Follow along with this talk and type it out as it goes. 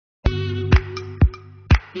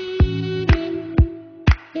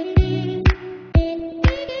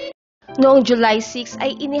Noong July 6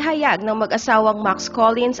 ay inihayag ng mag-asawang Max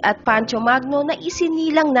Collins at Pancho Magno na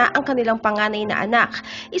isinilang na ang kanilang panganay na anak.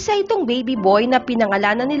 Isa itong baby boy na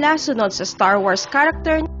pinangalanan nila sunod sa Star Wars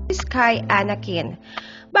character ni Sky Anakin.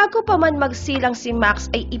 Bago pa man magsilang si Max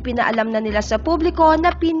ay ipinaalam na nila sa publiko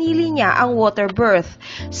na pinili niya ang water birth.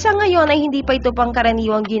 Sa ngayon ay hindi pa ito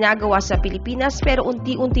pangkaraniwang ginagawa sa Pilipinas pero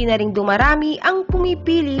unti-unti na ring dumarami ang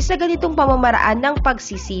pumipili sa ganitong pamamaraan ng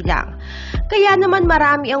pagsisilang. Kaya naman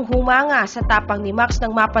marami ang humanga sa tapang ni Max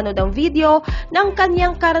nang mapanood ang video ng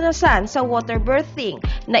kanyang karanasan sa water birthing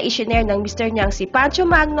na isinare ng mister niyang si Pancho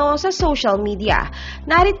Magno sa social media.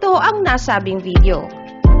 Narito ang nasabing video.